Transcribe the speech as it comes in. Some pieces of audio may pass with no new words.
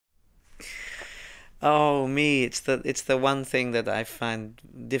Oh, me, it's the one thing that I find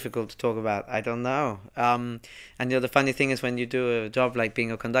difficult to talk about. I don't know. And the funny thing is when you do a job like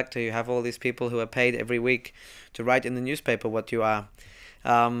being a conductor, you have all these people who are paid every week to write in the newspaper what you are.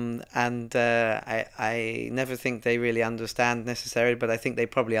 And I never think they really understand necessarily, but I think they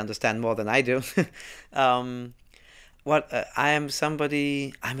probably understand more than I do. um, I'm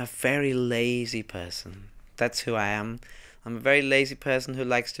a very lazy person. That's who I am. I'm a very lazy person who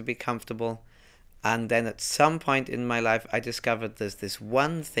likes to be comfortable. And then at some point in my life, I discovered there's this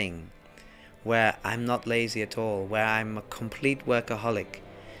one thing where I'm not lazy at all, where I'm a complete workaholic.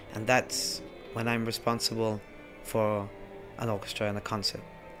 And that's when I'm responsible for an orchestra and a concert.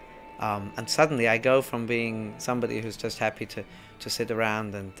 And suddenly I go from being somebody who's just happy to sit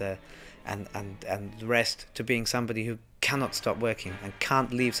around and rest to being somebody who cannot stop working and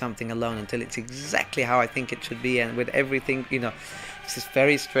can't leave something alone until it's exactly how I think it should be, and with everything, it's this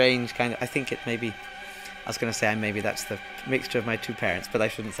very strange kind of, I think it maybe, I was going to say maybe that's the mixture of my two parents, but I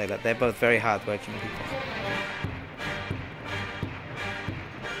shouldn't say that. They're both very hard working people.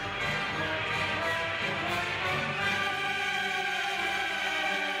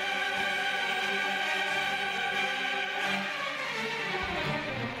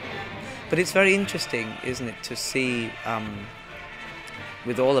 But it's very interesting, isn't it, to see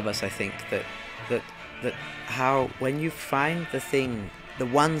with all of us, I think, that that how when you find the thing, the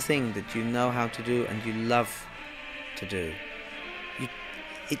one thing that you know how to do and you love to do, you,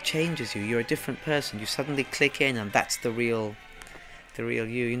 it changes you. You're a different person. You suddenly click in, and that's the real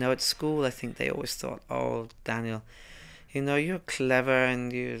you. At school, I think they always thought, "Oh, Daniel, you're clever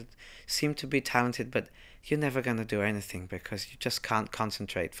and you seem to be talented, but you're never going to do anything because you just can't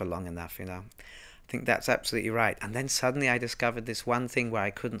concentrate for long enough. I think that's absolutely right. And then suddenly I discovered this one thing where I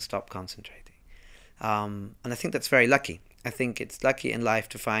couldn't stop concentrating. And I think that's very lucky. I think it's lucky in life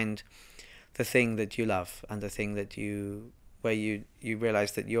to find the thing that you love and the thing where you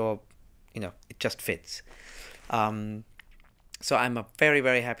realize that it just fits. So I'm a very,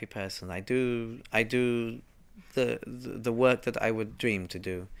 very happy person. I do the work that I would dream to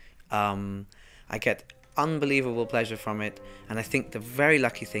do. I get unbelievable pleasure from it, and I think the very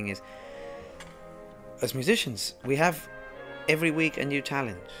lucky thing is, as musicians, we have every week a new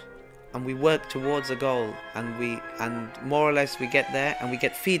challenge, and we work towards a goal, and more or less we get there, and we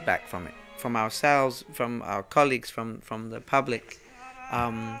get feedback from it, from ourselves, from our colleagues, from the public.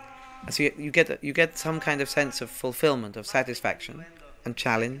 So you get some kind of sense of fulfillment, of satisfaction and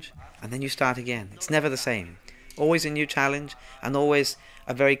challenge, and then you start again. It's never the same. Always a new challenge, and always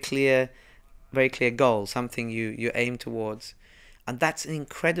a very clear goal, something you aim towards. And that's an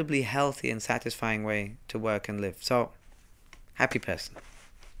incredibly healthy and satisfying way to work and live. So, happy person.